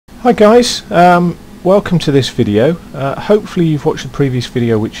Hi guys, welcome to this video. Hopefully you've watched the previous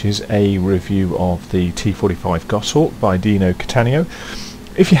video, which is a review of the T-45 Goshawk by Dino Cattaneo.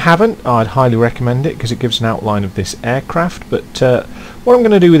 If you haven't, I'd highly recommend it because it gives an outline of this aircraft, but what I'm going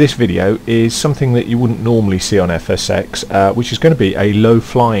to do with this video is something that you wouldn't normally see on FSX, which is going to be a low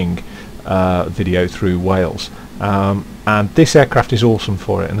flying video through Wales. And this aircraft is awesome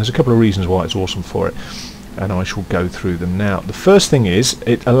for it, and there's a couple of reasons why it's awesome for it, and I shall go through them now. The first thing is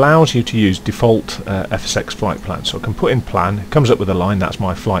it allows you to use default FSX flight plan. So I can put in plan, it comes up with a line, that's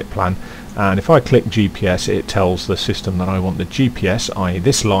my flight plan, and if I click GPS it tells the system that I want the GPS, i.e.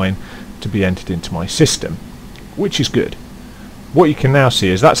 this line, to be entered into my system, which is good. What you can now see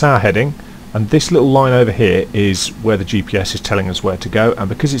is that's our heading, and this little line over here is where the GPS is telling us where to go, and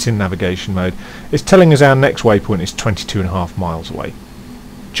because it's in navigation mode it's telling us our next waypoint is 22.5 miles away.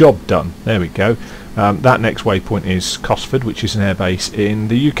 Job done. There we go. That next waypoint is Cosford, which is an airbase in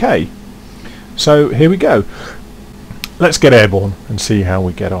the UK. So here we go. Let's get airborne and see how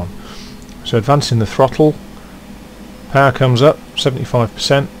we get on. So advancing the throttle, power comes up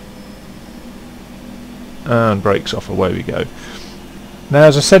 75%, and brakes off. Away we go. Now,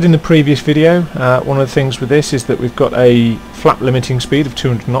 as I said in the previous video, one of the things with this is that we've got a flap limiting speed of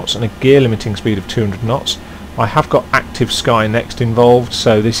 200 knots and a gear limiting speed of 200 knots. I have got active Sky Next involved,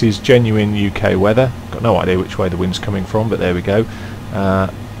 so this is genuine UK weather. Got no idea which way the wind's coming from, but there we go.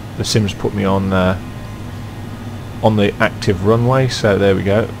 The Sims put me on the active runway, so there we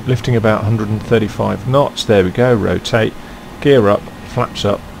go. Lifting about 135 knots. There we go. Rotate, gear up, flaps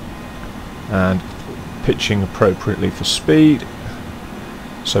up, and pitching appropriately for speed,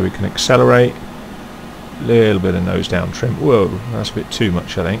 so we can accelerate. Little bit of nose down trim. Whoa, that's a bit too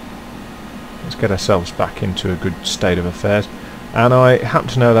much, I think. Let's get ourselves back into a good state of affairs, and I happen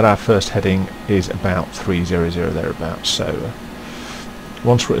to know that our first heading is about 300 thereabouts, so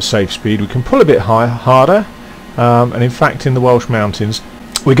once we're at a safe speed we can pull a bit harder, and in fact in the Welsh mountains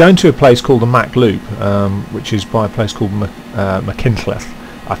we're going to a place called the Mach Loop, which is by a place called Machynlleth,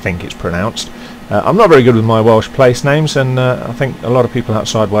 I think it's pronounced. I'm not very good with my Welsh place names, and I think a lot of people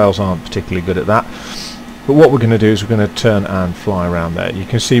outside Wales aren't particularly good at that. But what we're going to do is we're going to turn and fly around there. You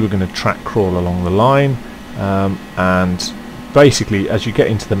can see we're going to track crawl along the line, and basically as you get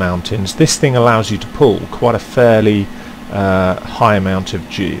into the mountains this thing allows you to pull quite a fairly high amount of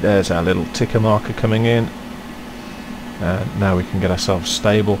G. There's our little ticker marker coming in. Now we can get ourselves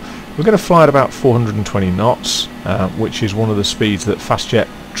stable. We're going to fly at about 420 knots, which is one of the speeds that fastjet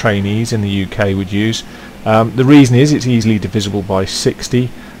trainees in the UK would use. The reason is it's easily divisible by 60.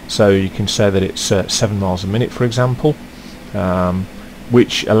 So you can say that it's 7 miles a minute, for example,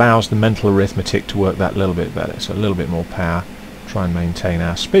 which allows the mental arithmetic to work that little bit better. So a little bit more power, try and maintain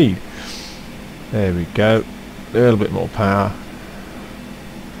our speed. There we go. A little bit more power.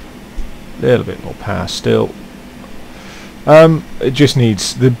 A little bit more power still. It just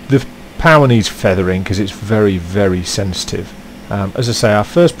needs, the power needs feathering because it's very, very sensitive. As I say, our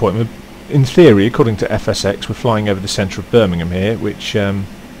first point, in theory, according to FSX, we're flying over the centre of Birmingham here, which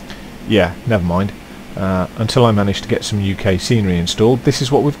yeah, never mind. Until I manage to get some UK scenery installed, this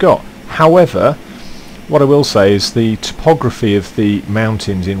is what we've got. However, what I will say is the topography of the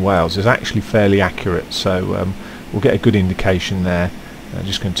mountains in Wales is actually fairly accurate, so we'll get a good indication there. I'm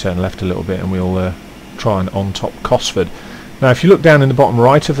just going to turn left a little bit and we'll try and on top Cosford. Now if you look down in the bottom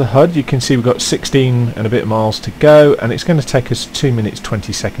right of the HUD you can see we've got 16 and a bit miles to go, and it's going to take us 2 minutes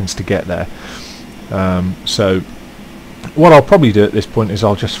 20 seconds to get there. So what I'll probably do at this point is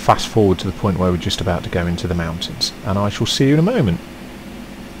I'll just fast forward to the point where we're just about to go into the mountains, and I shall see you in a moment.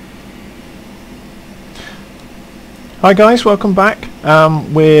 Hi guys, welcome back.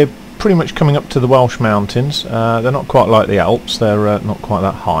 We're pretty much coming up to the Welsh mountains. They're not quite like the Alps, they're not quite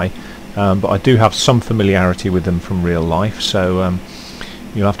that high, but I do have some familiarity with them from real life, so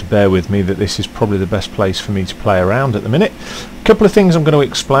you'll have to bear with me that this is probably the best place for me to play around at the minute. A couple of things I'm going to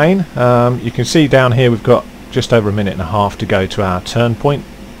explain. You can see down here we've got just over a minute and a half to go to our turn point.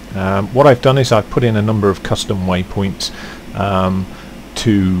 What I've done is I've put in a number of custom waypoints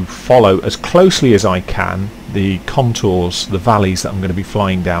to follow as closely as I can the contours, the valleys that I'm going to be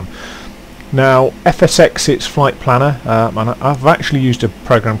flying down. Now FSX, its flight planner, and I've actually used a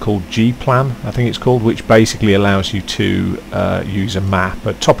program called G-Plan, I think it's called, which basically allows you to use a map,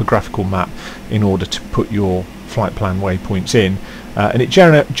 a topographical map, in order to put your flight plan waypoints in, and it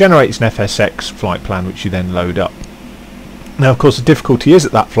generates an FSX flight plan which you then load up. Now of course the difficulty is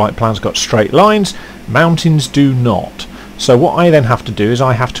that flight plan's got straight lines, mountains do not. So what I then have to do is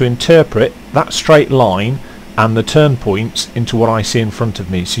I have to interpret that straight line and the turn points into what I see in front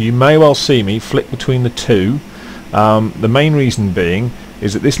of me. So you may well see me flick between the two. The main reason being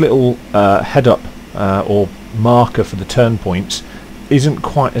is that this little head up or marker for the turn points isn't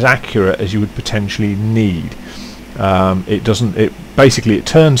quite as accurate as you would potentially need. It basically it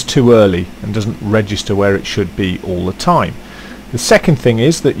turns too early and doesn't register where it should be all the time. The second thing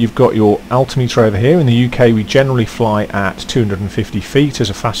is that you've got your altimeter over here. In the UK we generally fly at 250 feet as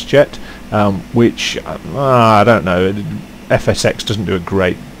a fast jet, which I don't know, FSX doesn't do a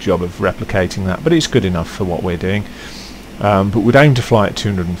great job of replicating that, but it's good enough for what we're doing. But we'd aim to fly at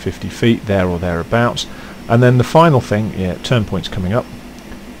 250 feet, there or thereabouts. And then the final thing, yeah, turn point's coming up.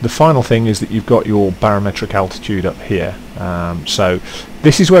 The final thing is that you've got your barometric altitude up here. So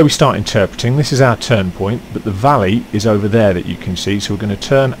this is where we start interpreting. This is our turn point, but the valley is over there that you can see. So we're going to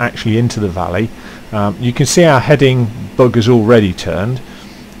turn actually into the valley. You can see our heading bug has already turned,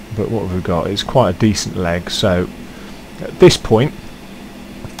 but what have we got? It's quite a decent leg. So at this point,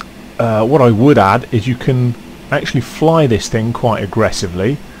 what I would add is you can actually fly this thing quite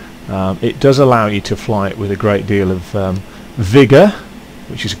aggressively. It does allow you to fly it with a great deal of vigour,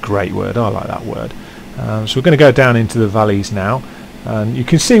 which is a great word. I like that word. So we're going to go down into the valleys now, and you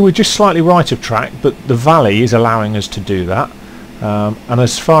can see we're just slightly right of track, but the valley is allowing us to do that. And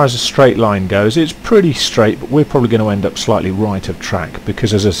as far as a straight line goes, it's pretty straight, but we're probably going to end up slightly right of track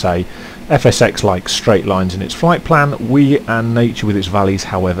because, as I say, FSX likes straight lines in its flight plan. We and nature with its valleys,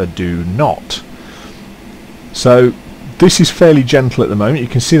 however, do not. So this is fairly gentle at the moment. You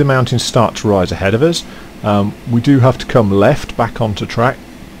can see the mountains start to rise ahead of us. We do have to come left back onto track,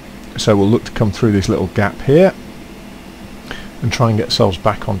 so we'll look to come through this little gap here and try and get ourselves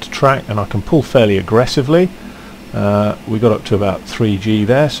back onto track, and I can pull fairly aggressively. We got up to about 3G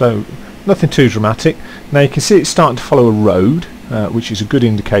there, so nothing too dramatic. Now you can see it's starting to follow a road, which is a good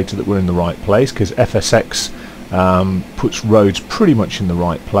indicator that we're in the right place, because FSX puts roads pretty much in the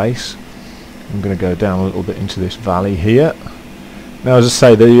right place. I'm going to go down a little bit into this valley here. Now, as I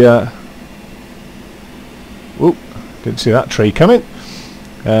say, the whoop, didn't see that tree coming.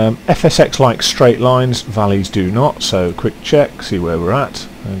 FSX likes straight lines, valleys do not, so quick check, see where we're at.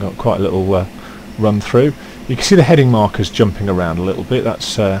 I've got quite a little run through. You can see the heading markers jumping around a little bit.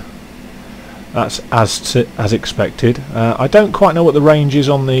 That's as expected. I don't quite know what the range is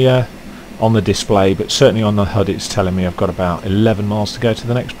on the display, but certainly on the HUD it's telling me I've got about 11 miles to go to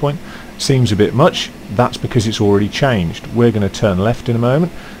the next point. Seems a bit much. That's because it's already changed. We're going to turn left in a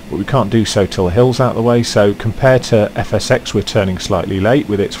moment, but we can't do so till the hill's out of the way, so compared to FSX we're turning slightly late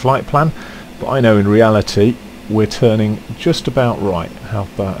with its flight plan, but I know in reality we're turning just about right. How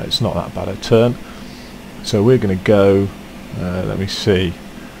about, it's not that bad a turn. So we're going to go, let me see,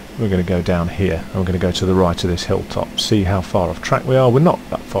 we're going to go down here, and we're going to go to the right of this hilltop, see how far off track we are. We're not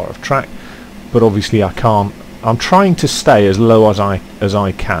that far off track, but obviously I can't, I'm trying to stay as low as I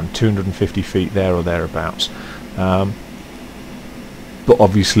can, 250 feet there or thereabouts. But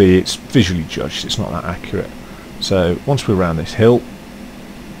obviously it's visually judged, it's not that accurate. So once we're around this hill,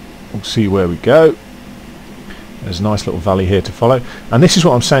 we'll see where we go. There's a nice little valley here to follow, and this is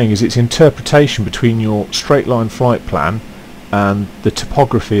what I'm saying, is it's interpretation between your straight line flight plan and the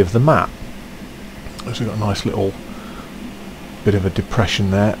topography of the map. So we've got a nice little bit of a depression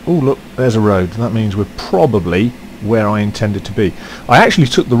there. Oh look, there's a road. That means we're probably where I intended to be. I actually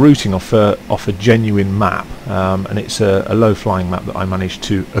took the routing off a genuine map, and it's a low flying map that I managed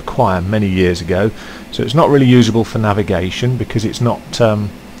to acquire many years ago, so it's not really usable for navigation because it's not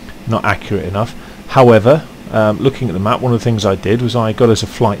accurate enough. However, looking at the map, one of the things I did was I got us a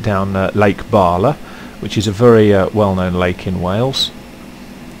flight down Lake Barla, which is a very well-known lake in Wales.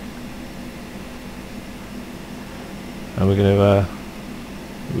 And we're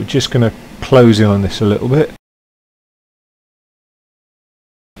just going to close in on this a little bit.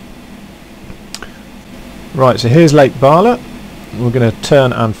 Right, so here's Lake Barla. We're going to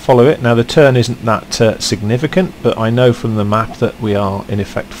turn and follow it. Now the turn isn't that significant, but I know from the map that we are in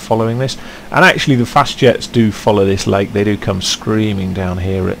effect following this. And actually the fast jets do follow this lake. They do come screaming down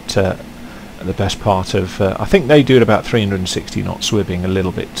here at the best part of, I think they do it about 360 knots, so we're being a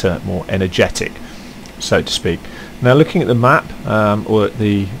little bit more energetic, so to speak. Now looking at the map, or at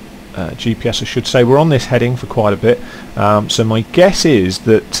the GPS I should say, we're on this heading for quite a bit, so my guess is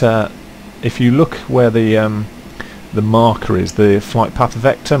that if you look where the marker is, the flight path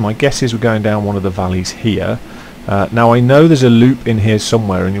vector, my guess is we're going down one of the valleys here. Now I know there's a loop in here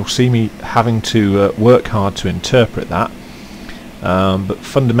somewhere, and you'll see me having to work hard to interpret that, but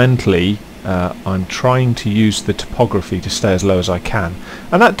fundamentally I'm trying to use the topography to stay as low as I can,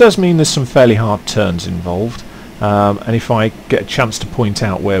 and that does mean there's some fairly hard turns involved, and if I get a chance to point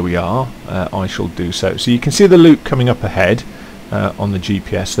out where we are, I shall do so. So you can see the loop coming up ahead on the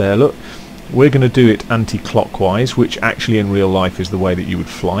GPS there, look. We're going to do it anti-clockwise, which actually in real life is the way that you would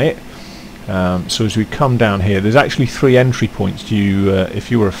fly it. So as we come down here, there's actually 3 entry points.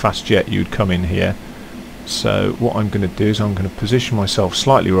 If you were a fast jet, you would come in here. So what I'm going to do is I'm going to position myself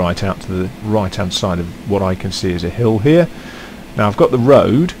slightly right out to the right hand side of what I can see as a hill here. Now I've got the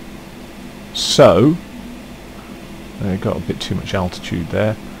road, so I got a bit too much altitude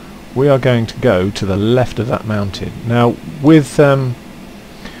there. We are going to go to the left of that mountain. Now with the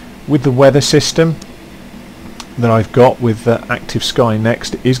weather system that I've got with Active Sky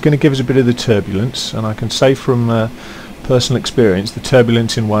Next is going to give us a bit of the turbulence, and I can say from personal experience the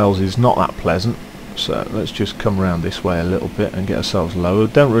turbulence in Wales is not that pleasant. So let's just come around this way a little bit and get ourselves lower.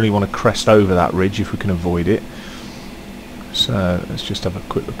 Don't really want to crest over that ridge if we can avoid it. So let's just have a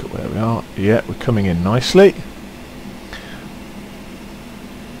quick look at where we are. Yeah, we're coming in nicely.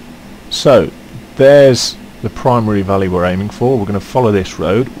 So there's the primary valley we're aiming for. We're going to follow this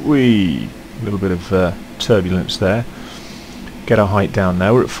road. A little bit of turbulence there. Get our height down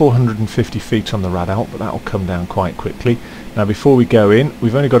now. We're at 450 feet on the Radalt, but that'll come down quite quickly. Now before we go in,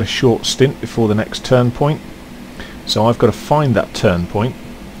 we've only got a short stint before the next turn point, so I've got to find that turn point.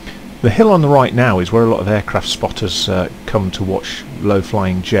 The hill on the right now is where a lot of aircraft spotters come to watch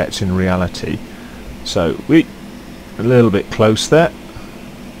low-flying jets in reality. So we a little bit close there.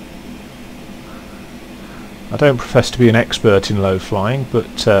 I don't profess to be an expert in low flying,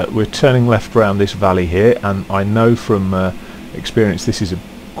 but we're turning left round this valley here, and I know from experience this is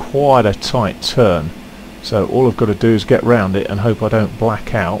quite a tight turn. So all I've got to do is get round it and hope I don't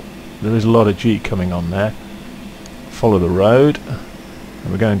black out. There is a lot of G coming on there. Follow the road,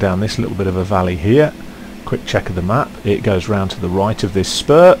 and we're going down this little bit of a valley here. Quick check of the map. It goes round to the right of this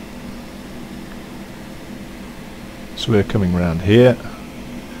spur. So we're coming round here.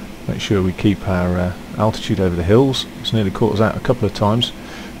 Make sure we keep our altitude over the hills. It's nearly caught us out a couple of times.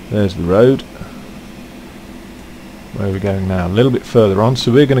 There's the road. Where are we going now? A little bit further on. So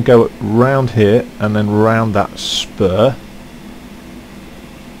we're going to go round here and then round that spur.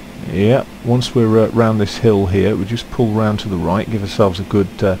 Yeah, once we're round this hill here, we just pull round to the right, give ourselves a good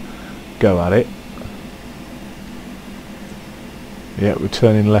go at it. Yeah, we're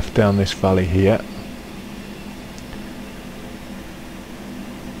turning left down this valley here.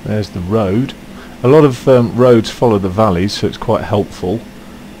 There's the road. A lot of roads follow the valleys, so it's quite helpful.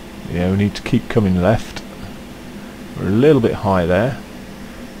 Yeah, we need to keep coming left. We're a little bit high there,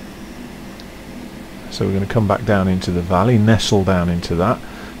 so we're going to come back down into the valley, nestle down into that.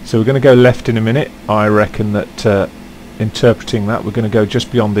 So we're going to go left in a minute. I reckon that interpreting that, we're going to go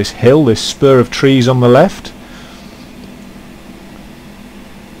just beyond this hill, this spur of trees on the left.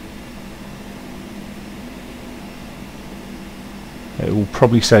 It will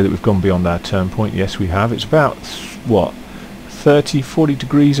probably say that we've gone beyond our turn point. Yes, we have. It's about what, 30-40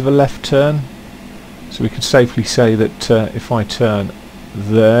 degrees of a left turn. So we can safely say that if I turn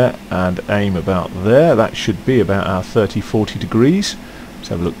there and aim about there, that should be about our 30-40 degrees. Let's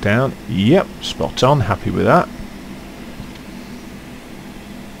have a look down. Yep, spot on. Happy with that.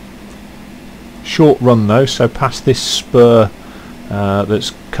 Short run though, so past this spur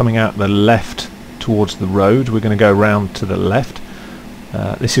that's coming out the left towards the road, we're going to go round to the left.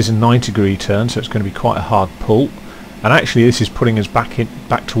 This is a 90-degree turn, so it's going to be quite a hard pull. And actually this is putting us back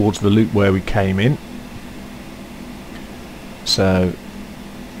towards the loop where we came in. So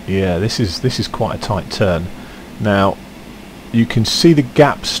yeah, this is quite a tight turn. Now you can see the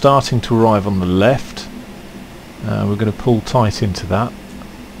gap starting to arrive on the left. We're going to pull tight into that.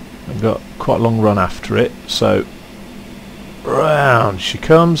 We've got quite a long run after it, so round she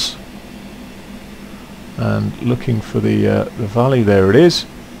comes, and looking for the valley. There it is.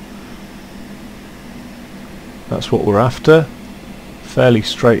 That's what we're after. Fairly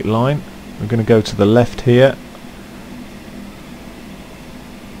straight line. We're going to go to the left here.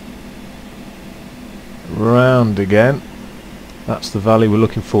 Round again. That's the valley we're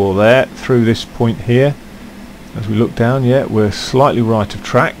looking for there, through this point here. As we look down, yeah, we're slightly right of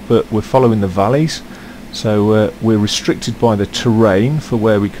track, but we're following the valleys, so we're restricted by the terrain for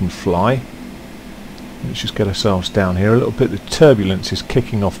where we can fly. Let's just get ourselves down here a little bit. The turbulence is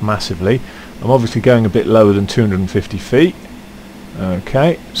kicking off massively. I'm obviously going a bit lower than 250 feet.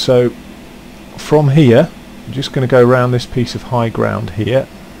 Okay, so from here I'm just going to go around this piece of high ground here,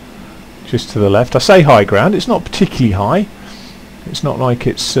 just to the left. I say high ground, it's not particularly high. It's not like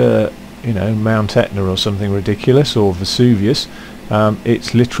it's you know, Mount Etna or something ridiculous, or Vesuvius.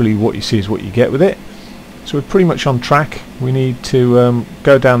 It's literally what you see is what you get with it. So we're pretty much on track. We need to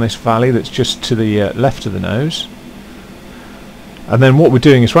go down this valley that's just to the left of the nose. And then what we're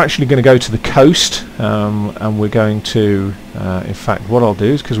doing is we're actually going to go to the coast, and we're going to, in fact, what I'll do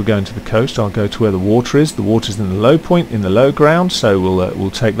is, because we're going to the coast, I'll go to where the water is. The water's in the low point, in the low ground, so we'll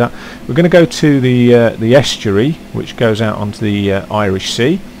take that. We're going to go to the estuary, which goes out onto the Irish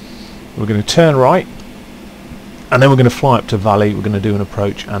Sea. We're going to turn right, and then we're going to fly up to Valley. We're going to do an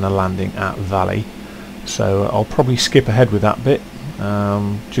approach and a landing at Valley. So I'll probably skip ahead with that bit,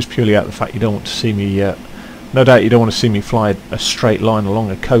 just purely out of the fact you don't want to see me. No doubt you don't want to see me fly a straight line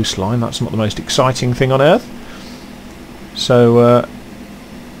along a coastline. That's not the most exciting thing on earth. So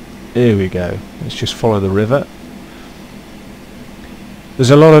here we go. Let's just follow the river. There's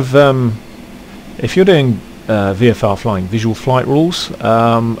a lot of, if you're doing VFR flying, visual flight rules,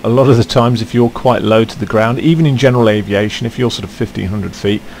 a lot of the times if you're quite low to the ground, even in general aviation, if you're sort of 1500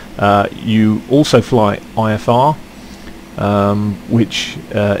 feet, you also fly IFR, which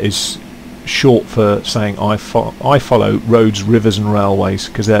is short for saying I follow roads, rivers and railways,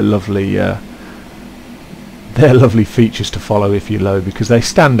 because they're lovely features to follow if you're low, because they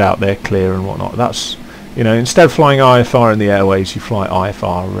stand out, they're clear and whatnot. That's, you know, instead of flying IFR in the airways, you fly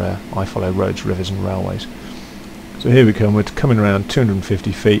IFR, I follow roads, rivers and railways. So here we come, we're coming around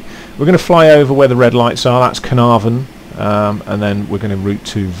 250 feet. We're going to fly over where the red lights are, that's Carnarvon, and then we're going to route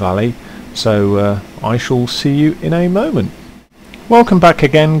to Valley. So I shall see you in a moment. Welcome back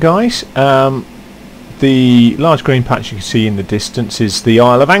again, guys. The large green patch you can see in the distance is the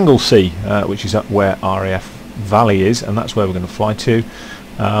Isle of Anglesey, which is up where RAF Valley is, and that's where we're going to fly to.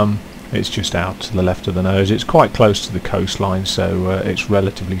 It's just out to the left of the nose. It's quite close to the coastline, so it's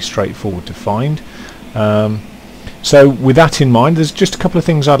relatively straightforward to find. So with that in mind, there's just a couple of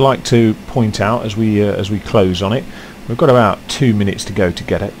things I'd like to point out as we close on it. We've got about 2 minutes to go to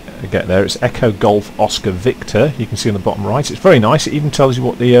get there. It's Echo Golf Oscar Victor. You can see on the bottom right. It's very nice. It even tells you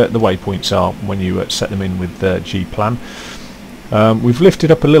what the waypoints are when you set them in with G-Plan. We've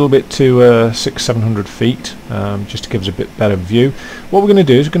lifted up a little bit to 600-700 feet, just to give us a bit better view. What we're going to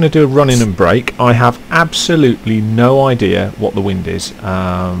do is we're going to do a run in and brake. I have absolutely no idea what the wind is.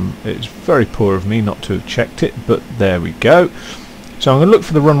 It's very poor of me not to have checked it, but there we go. So I'm going to look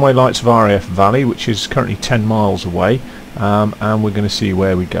for the runway lights of RAF Valley, which is currently 10 miles away, and we're going to see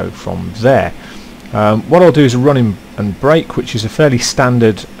where we go from there. What I'll do is a run in and brake, which is a fairly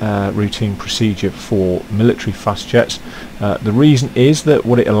standard routine procedure for military fast jets. The reason is that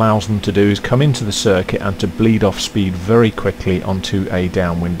what it allows them to do is come into the circuit and to bleed off speed very quickly onto a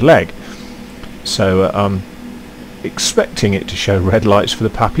downwind leg. So I'm expecting it to show red lights for the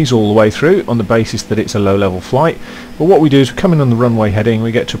Pappies all the way through on the basis that it's a low level flight. But what we do is we come in on the runway heading,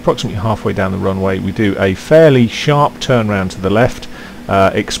 we get to approximately halfway down the runway, we do a fairly sharp turn round to the left,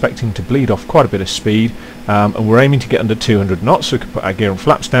 expecting to bleed off quite a bit of speed, and we're aiming to get under 200 knots, so we can put our gear and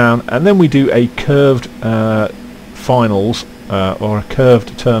flaps down, and then we do a curved finals, or a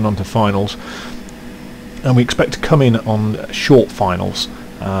curved turn onto finals, and we expect to come in on short finals.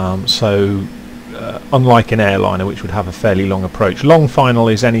 Unlike an airliner, which would have a fairly long approach. Long final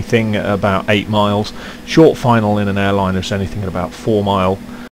is anything at about 8 miles. Short final in an airliner is anything at about 4 miles.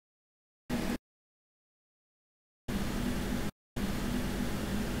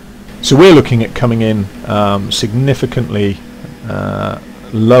 So we're looking at coming in significantly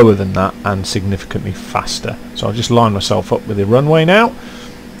lower than that and significantly faster. So I'll just line myself up with the runway now.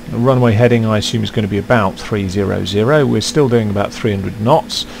 The runway heading I assume is going to be about 300. We're still doing about 300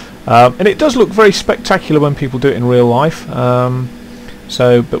 knots. And it does look very spectacular when people do it in real life,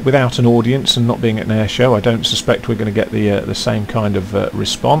 but without an audience and not being at an air show, I don't suspect we're going to get the same kind of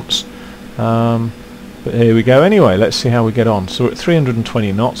response. But here we go anyway, let's see how we get on. So we're at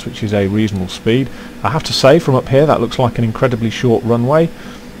 320 knots, which is a reasonable speed. I have to say, from up here that looks like an incredibly short runway,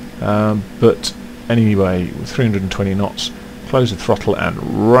 but anyway, with 320 knots, close the throttle and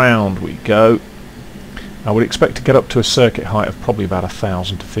round we go. I would expect to get up to a circuit height of probably about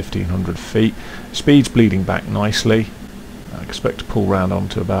 1,000 to 1,500 feet. Speed's bleeding back nicely. I expect to pull round on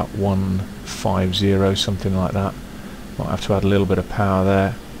to about 150, something like that. Might have to add a little bit of power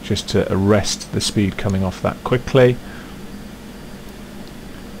there just to arrest the speed coming off that quickly.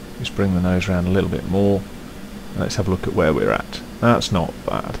 Just bring the nose round a little bit more. Let's have a look at where we're at. That's not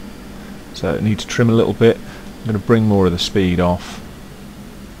bad. So I need to trim a little bit. I'm going to bring more of the speed off.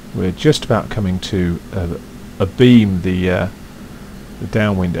 We're just about coming to a beam, the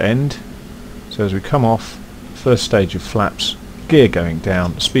downwind end. So as we come off, first stage of flaps, gear going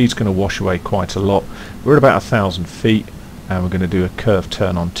down, the speed's going to wash away quite a lot. We're at about 1,000 feet, and we're going to do a curved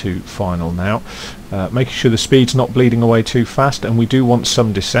turn on to final now, making sure the speed's not bleeding away too fast, and we do want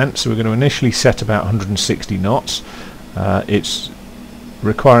some descent, so we're going to initially set about 160 knots. It's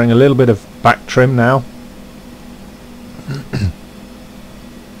requiring a little bit of back trim now.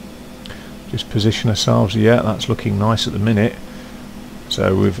 Just position ourselves. Yeah, that's looking nice at the minute.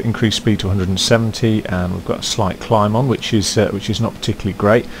 So we've increased speed to 170 and we've got a slight climb on, which is not particularly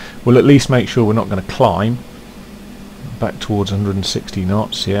great. We'll at least make sure we're not going to climb. Back towards 160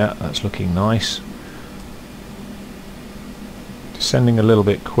 knots. Yeah, that's looking nice. Descending a little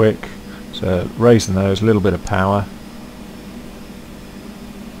bit quick, so raise the nose, a little bit of power.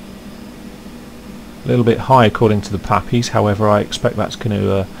 A little bit high according to the pappies, however I expect that's going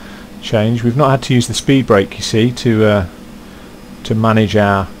to change. We've not had to use the speed brake, you see, to manage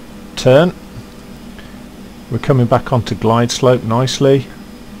our turn. We're coming back onto glide slope nicely.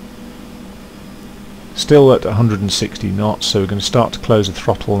 Still at 160 knots, so we're going to start to close the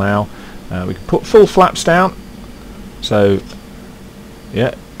throttle now. We can put full flaps down. So,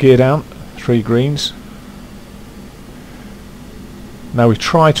 yeah, gear down, 3 greens. Now we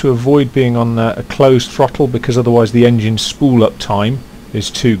try to avoid being on a closed throttle because otherwise the engine spool up time is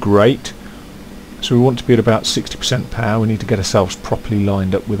too great. So we want to be at about 60% power. We need to get ourselves properly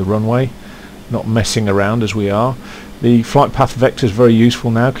lined up with the runway, not messing around as we are. The flight path vector is very useful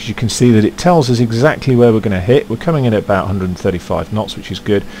now because you can see that it tells us exactly where we're going to hit. We're coming in at about 135 knots, which is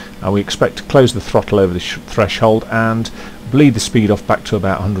good, and we expect to close the throttle over the threshold and bleed the speed off back to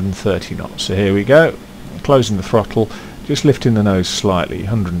about 130 knots. So here we go, closing the throttle, just lifting the nose slightly,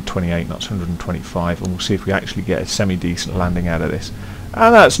 128 knots, 125, and we'll see if we actually get a semi-decent landing out of this.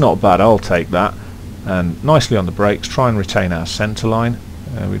 And that's not bad, I'll take that. And nicely on the brakes, try and retain our centre line.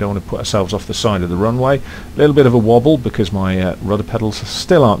 We don't want to put ourselves off the side of the runway. A little bit of a wobble because my rudder pedals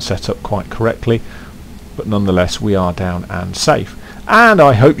still aren't set up quite correctly, but nonetheless we are down and safe. And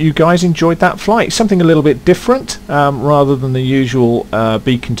I hope you guys enjoyed that flight. Something a little bit different rather than the usual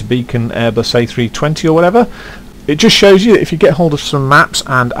beacon to beacon Airbus A320 or whatever. It just shows you that if you get hold of some maps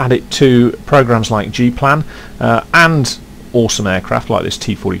and add it to programs like G-Plan and awesome aircraft like this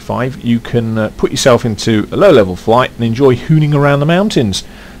T-45, you can put yourself into a low-level flight and enjoy hooning around the mountains.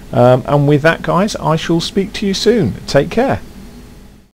 And with that, guys, I shall speak to you soon. Take care.